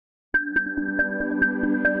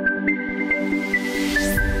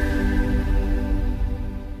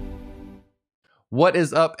What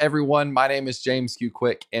is up, everyone? My name is James Q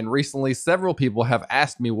Quick, and recently several people have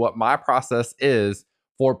asked me what my process is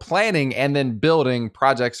for planning and then building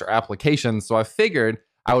projects or applications. So I figured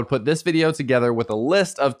I would put this video together with a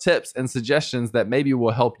list of tips and suggestions that maybe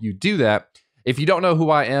will help you do that. If you don't know who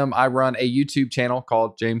I am, I run a YouTube channel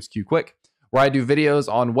called James Q Quick, where I do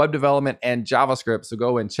videos on web development and JavaScript. So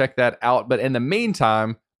go and check that out. But in the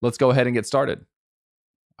meantime, let's go ahead and get started.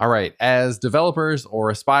 All right, as developers or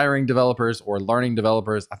aspiring developers or learning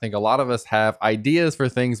developers, I think a lot of us have ideas for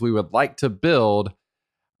things we would like to build,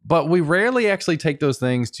 but we rarely actually take those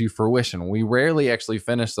things to fruition. We rarely actually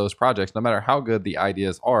finish those projects, no matter how good the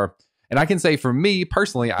ideas are. And I can say for me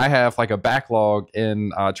personally, I have like a backlog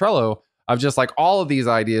in Trello of just like all of these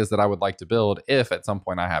ideas that I would like to build if at some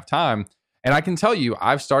point I have time. And I can tell you,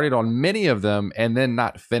 I've started on many of them and then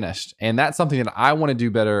not finished. And that's something that I want to do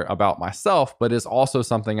better about myself, but it's also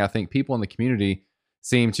something I think people in the community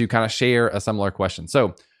seem to kind of share a similar question. So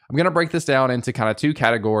I'm going to break this down into kind of two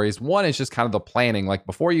categories. One is just kind of the planning, like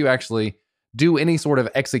before you actually do any sort of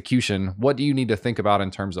execution, what do you need to think about in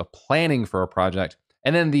terms of planning for a project?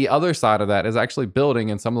 And then the other side of that is actually building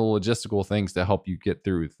and some of the logistical things to help you get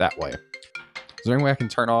through that way. Is there any way I can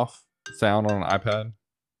turn off sound on an iPad?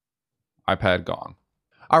 iPad gone.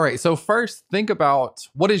 All right, so first think about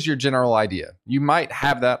what is your general idea. You might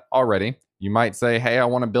have that already. You might say, hey, I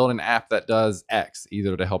want to build an app that does X,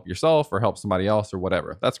 either to help yourself or help somebody else or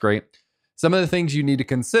whatever. That's great. Some of the things you need to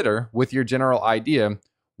consider with your general idea.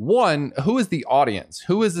 One, who is the audience?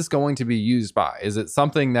 Who is this going to be used by? Is it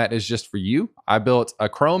something that is just for you? I built a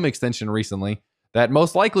Chrome extension recently that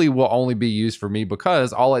most likely will only be used for me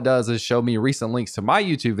because all it does is show me recent links to my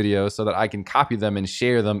YouTube videos so that I can copy them and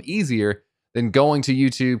share them easier than going to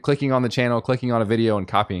YouTube, clicking on the channel, clicking on a video and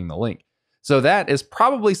copying the link. So that is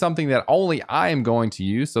probably something that only I am going to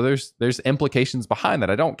use. So there's implications behind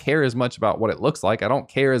that. I don't care as much about what it looks like. I don't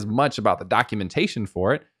care as much about the documentation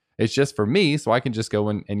for it. It's just for me, so I can just go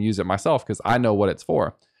and use it myself because I know what it's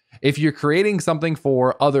for. If you're creating something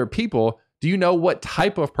for other people, do you know what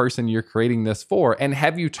type of person you're creating this for? And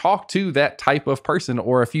have you talked to that type of person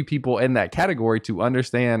or a few people in that category to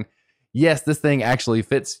understand, yes, this thing actually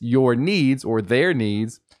fits your needs or their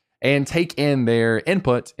needs, and take in their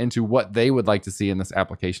input into what they would like to see in this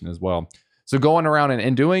application as well. So going around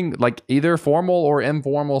and doing like either formal or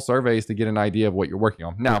informal surveys to get an idea of what you're working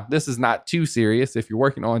on. Now, this is not too serious. If you're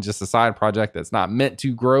working on just a side project that's not meant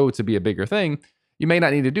to grow to be a bigger thing, you may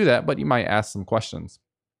not need to do that, but you might ask some questions.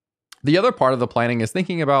 The other part of the planning is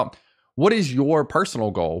thinking about what is your personal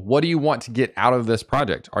goal? What do you want to get out of this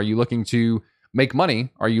project? Are you looking to make money?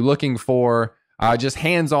 Are you looking for just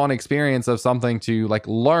hands-on experience of something to like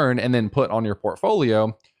learn and then put on your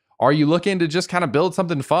portfolio? Are you looking to just kind of build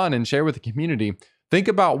something fun and share with the community? Think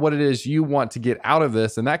about what it is you want to get out of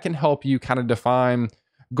this, and that can help you kind of define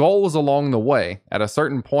goals along the way. At a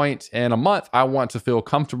certain point in a month, I want to feel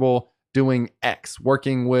comfortable doing X,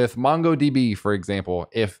 working with MongoDB, for example,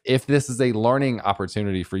 if this is a learning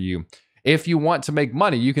opportunity for you. If you want to make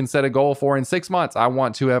money, you can set a goal for in 6 months, I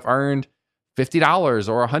want to have earned $50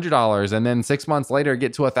 or $100, and then 6 months later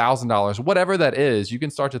get to $1,000. Whatever that is, you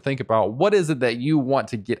can start to think about what is it that you want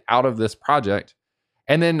to get out of this project,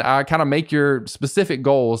 and then kind of make your specific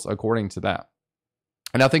goals according to that.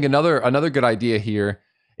 And I think another good idea here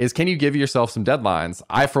is, can you give yourself some deadlines?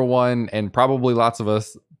 I, for one, and probably lots of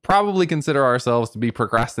us, probably consider ourselves to be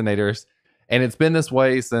procrastinators. And it's been this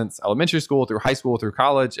way since elementary school, through high school, through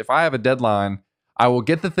college. If I have a deadline, I will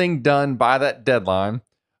get the thing done by that deadline.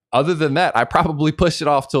 Other than that, I probably push it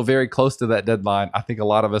off till very close to that deadline. I think a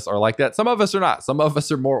lot of us are like that. Some of us are not. Some of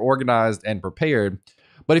us are more organized and prepared.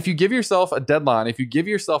 But if you give yourself a deadline, if you give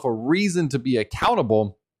yourself a reason to be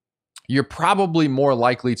accountable, you're probably more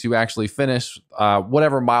likely to actually finish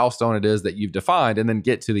whatever milestone it is that you've defined and then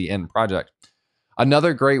get to the end project.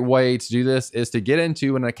 Another great way to do this is to get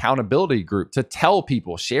into an accountability group, to tell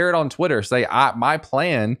people, share it on Twitter, say, my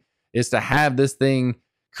plan is to have this thing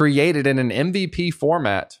created in an MVP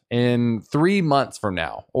format in 3 months from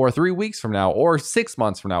now, or 3 weeks from now, or 6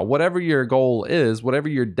 months from now. Whatever your goal is, whatever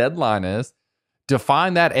your deadline is,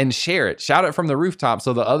 define that and share it. Shout it from the rooftop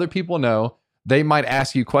so that other people know. They might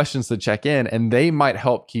ask you questions to check in, and they might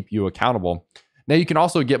help keep you accountable. Now, you can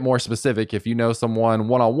also get more specific if you know someone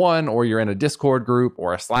one-on-one, or you're in a Discord group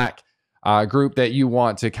or a Slack group that you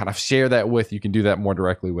want to kind of share that with. You can do that more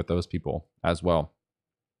directly with those people as well.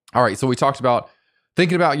 All right, so we talked about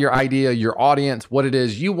thinking about your idea, your audience, what it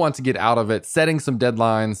is you want to get out of it, setting some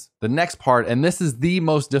deadlines. The next part, and this is the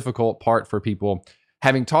most difficult part for people,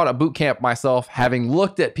 having taught a boot camp myself, having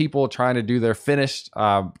looked at people trying to do their finished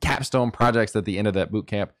capstone projects at the end of that boot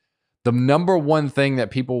camp, The number one thing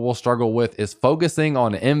that people will struggle with is focusing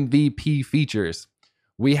on MVP features.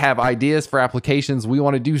 We have ideas for applications. We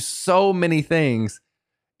want to do so many things.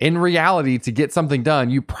 In reality, to get something done,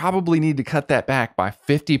 you probably need to cut that back by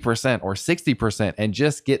 50% or 60% and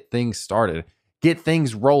just get things started. Get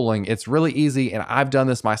things rolling. It's really easy, and I've done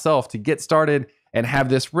this myself, to get started and have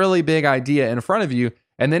this really big idea in front of you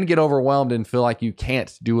and then get overwhelmed and feel like you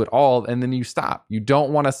can't do it all, and then you stop. You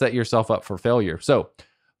don't want to set yourself up for failure. So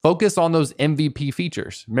focus on those MVP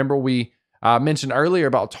features. Remember, we mentioned earlier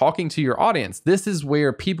about talking to your audience. This is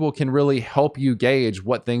where people can really help you gauge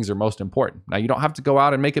what things are most important. Now, you don't have to go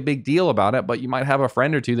out and make a big deal about it, but you might have a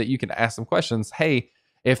friend or two that you can ask some questions. Hey,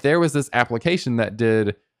 if there was this application that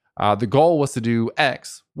did, the goal was to do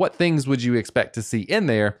X, what things would you expect to see in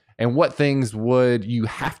there? And what things would you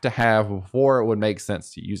have to have before it would make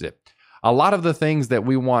sense to use it? A lot of the things that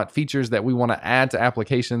we want, features that we want to add to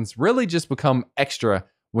applications, really just become extra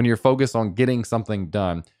when you're focused on getting something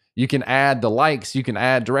done. You can add the likes, you can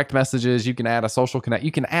add direct messages, you can add a social connect,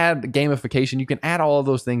 you can add gamification, you can add all of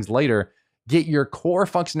those things later. Get your core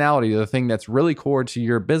functionality, the thing that's really core to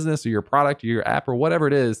your business or your product or your app or whatever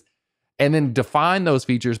it is, and then define those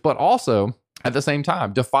features, but also at the same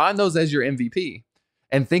time, define those as your MVP.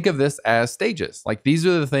 And think of this as stages. Like, these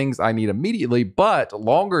are the things I need immediately, but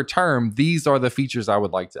longer term, these are the features I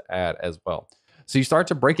would like to add as well. So you start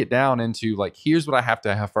to break it down into, like, here's what I have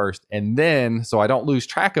to have first. And then, so I don't lose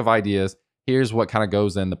track of ideas, here's what kind of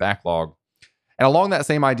goes in the backlog. And along that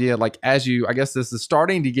same idea, like, as you, I guess this is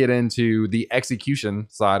starting to get into the execution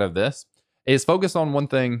side of this, is focus on one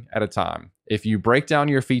thing at a time. If you break down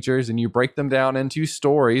your features and you break them down into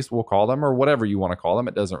stories, we'll call them, or whatever you want to call them,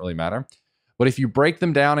 it doesn't really matter. But if you break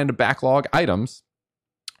them down into backlog items,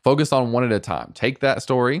 focus on one at a time. Take that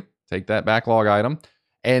story, take that backlog item,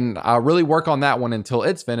 and really work on that one until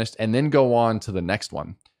it's finished, and then go on to the next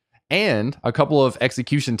one. And a couple of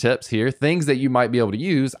execution tips here, things that you might be able to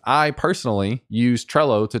use. I personally use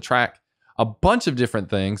Trello to track a bunch of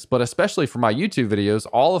different things, but especially for my YouTube videos,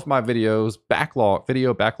 all of my videos,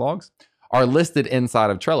 video backlogs are listed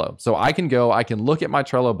inside of Trello. So I can look at my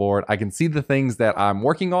Trello board, I can see the things that I'm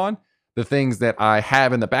working on, the things that I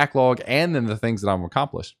have in the backlog, and then the things that I've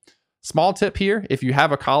accomplished. Small tip here, if you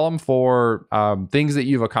have a column for things that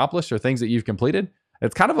you've accomplished or things that you've completed,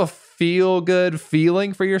 it's kind of a feel-good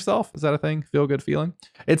feeling for yourself. Is that a thing? Feel-good feeling?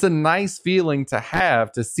 It's a nice feeling to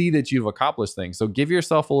have, to see that you've accomplished things. So give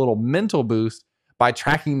yourself a little mental boost by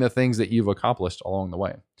tracking the things that you've accomplished along the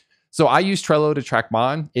way. So I use Trello to track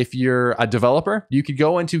mine. If you're a developer, you could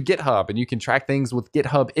go into GitHub and you can track things with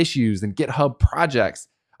GitHub issues and GitHub projects.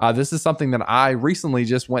 This is something that I recently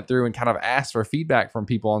just went through and kind of asked for feedback from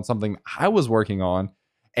people on something I was working on,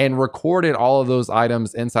 and recorded all of those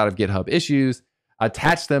items inside of GitHub issues,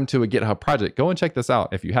 attached them to a GitHub project. Go and check this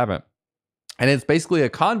out if you haven't. And it's basically a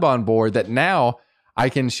Kanban board that now I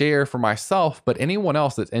can share for myself, but anyone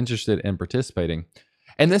else that's interested in participating.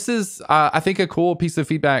 And this is, I think, a cool piece of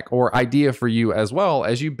feedback or idea for you as well.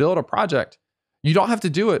 As you build a project, you don't have to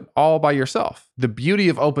do it all by yourself. The beauty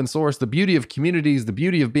of open source, the beauty of communities, the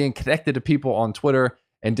beauty of being connected to people on Twitter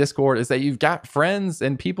and Discord is that you've got friends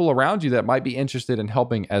and people around you that might be interested in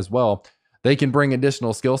helping as well. They can bring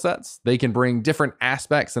additional skill sets. They can bring different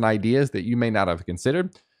aspects and ideas that you may not have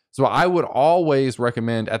considered. So I would always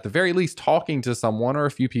recommend, at the very least, talking to someone or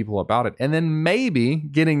a few people about it, and then maybe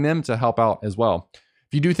getting them to help out as well.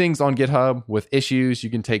 If you do things on GitHub with issues, you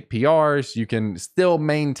can take PRs, you can still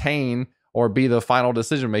maintain or be the final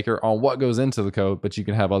decision maker on what goes into the code, but you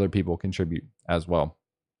can have other people contribute as well.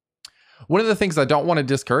 One of the things I don't want to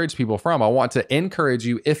discourage people from, I want to encourage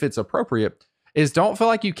you, if it's appropriate, is don't feel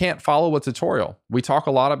like you can't follow a tutorial. We talk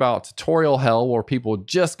a lot about tutorial hell, where people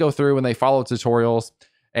just go through and they follow tutorials.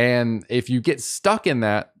 And if you get stuck in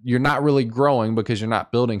that, you're not really growing because you're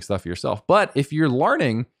not building stuff yourself. But if you're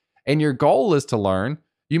learning and your goal is to learn,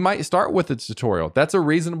 you might start with a tutorial. That's a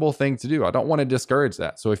reasonable thing to do. I don't want to discourage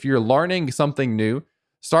that. So if you're learning something new,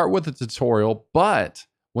 start with a tutorial. But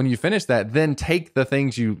when you finish that, then take the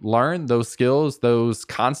things you learn, those skills, those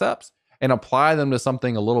concepts, and apply them to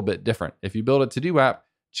something a little bit different. If you build a to-do app,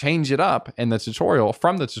 change it up in the tutorial,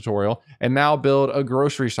 from the tutorial, and now build a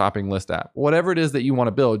grocery shopping list app. Whatever it is that you want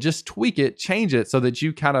to build, just tweak it, change it so that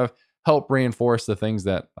you kind of help reinforce the things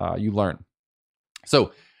that you learn.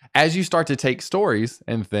 So as you start to take stories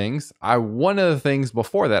and things, one of the things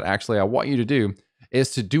before that, actually, I want you to do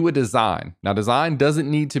is to do a design. Now, design doesn't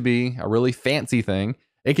need to be a really fancy thing.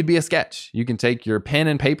 It could be a sketch. You can take your pen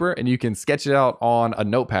and paper and you can sketch it out on a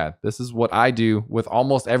notepad. This is what I do with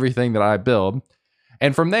almost everything that I build.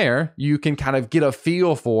 And from there, you can kind of get a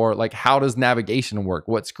feel for like, how does navigation work?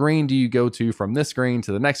 What screen do you go to from this screen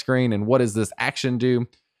to the next screen? And what does this action do?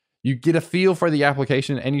 You get a feel for the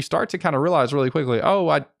application and you start to kind of realize really quickly,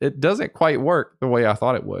 it doesn't quite work the way I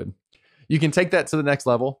thought it would. You can take that to the next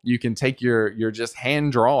level. You can take your just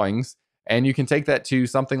hand drawings and you can take that to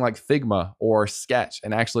something like Figma or Sketch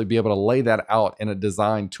and actually be able to lay that out in a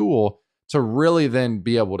design tool to really then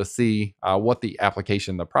be able to see what the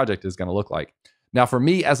application, the project is going to look like. Now, for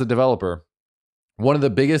me as a developer, one of the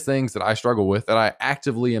biggest things that I struggle with that I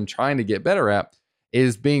actively am trying to get better at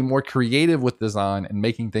is being more creative with design and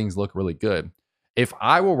making things look really good. If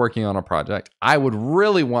I were working on a project, I would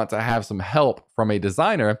really want to have some help from a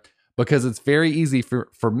designer because it's very easy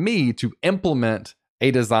for me to implement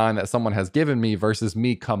a design that someone has given me versus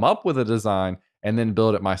me come up with a design and then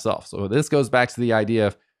build it myself. So this goes back to the idea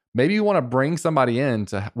of maybe you want to bring somebody in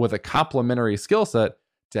with a complementary skill set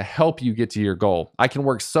to help you get to your goal. I can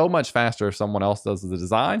work so much faster if someone else does the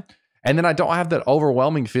design. And then I don't have that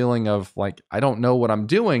overwhelming feeling of like, I don't know what I'm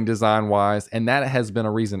doing design wise. And that has been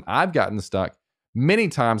a reason I've gotten stuck many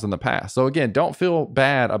times in the past. So again, don't feel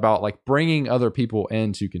bad about like bringing other people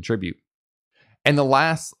in to contribute. And the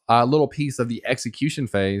last little piece of the execution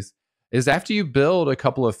phase is after you build a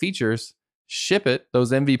couple of features, ship it,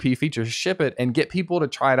 those MVP features, ship it and get people to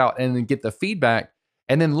try it out and then get the feedback.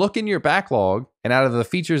 And then look in your backlog and out of the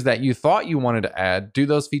features that you thought you wanted to add, do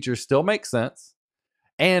those features still make sense?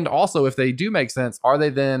 And also, if they do make sense, are they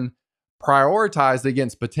then prioritized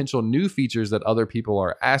against potential new features that other people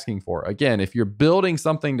are asking for? Again, if you're building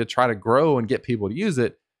something to try to grow and get people to use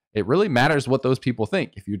it, it really matters what those people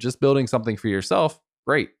think. If you're just building something for yourself,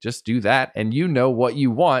 great, just do that. And you know what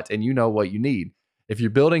you want and you know what you need. If you're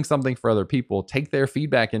building something for other people, take their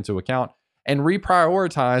feedback into account and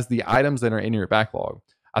reprioritize the items that are in your backlog.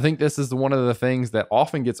 I think this is one of the things that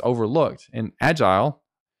often gets overlooked in Agile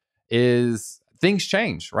is things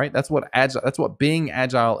change, right? That's what being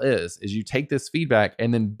Agile is you take this feedback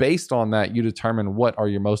and then based on that, you determine what are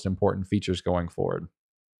your most important features going forward.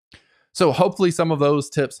 So hopefully some of those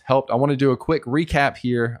tips helped. I want to do a quick recap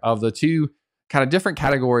here of the two kind of different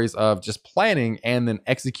categories of just planning and then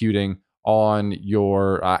executing on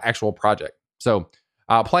your actual project. So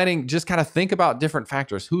planning, just kind of think about different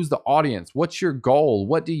factors. Who's the audience? What's your goal?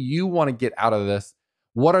 What do you want to get out of this?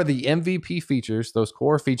 What are the MVP features, those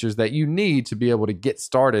core features that you need to be able to get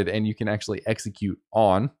started and you can actually execute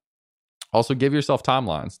on? Also, give yourself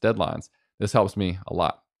timelines, deadlines. This helps me a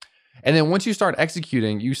lot. And then once you start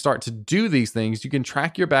executing, you start to do these things. You can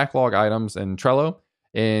track your backlog items in Trello,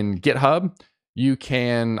 in GitHub. You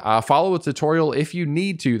can follow a tutorial if you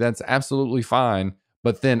need to. That's absolutely fine.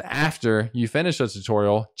 But then after you finish a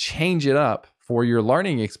tutorial, change it up for your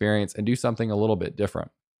learning experience and do something a little bit different.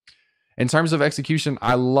 In terms of execution,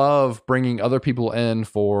 I love bringing other people in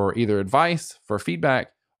for either advice, for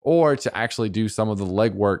feedback, or to actually do some of the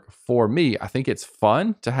legwork for me. I think it's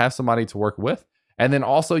fun to have somebody to work with. And then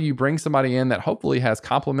also you bring somebody in that hopefully has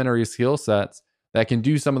complementary skill sets that can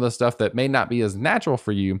do some of the stuff that may not be as natural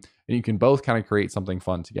for you. And you can both kind of create something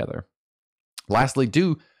fun together. Lastly,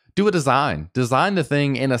 do a design. Design the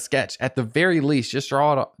thing in a sketch. At the very least, just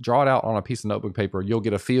draw it out on a piece of notebook paper. You'll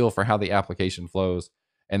get a feel for how the application flows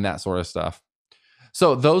and that sort of stuff.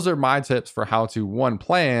 So those are my tips for how to, one,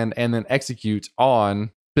 plan and then execute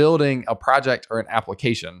on building a project or an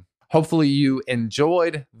application. Hopefully you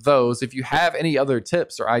enjoyed those. If you have any other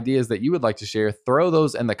tips or ideas that you would like to share, throw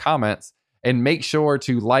those in the comments and make sure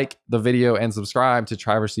to like the video and subscribe to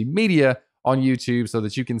Traversy Media on YouTube so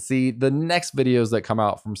that you can see the next videos that come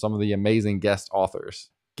out from some of the amazing guest authors,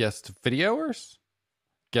 guest videoers,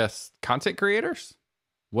 guest content creators,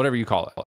 whatever you call it.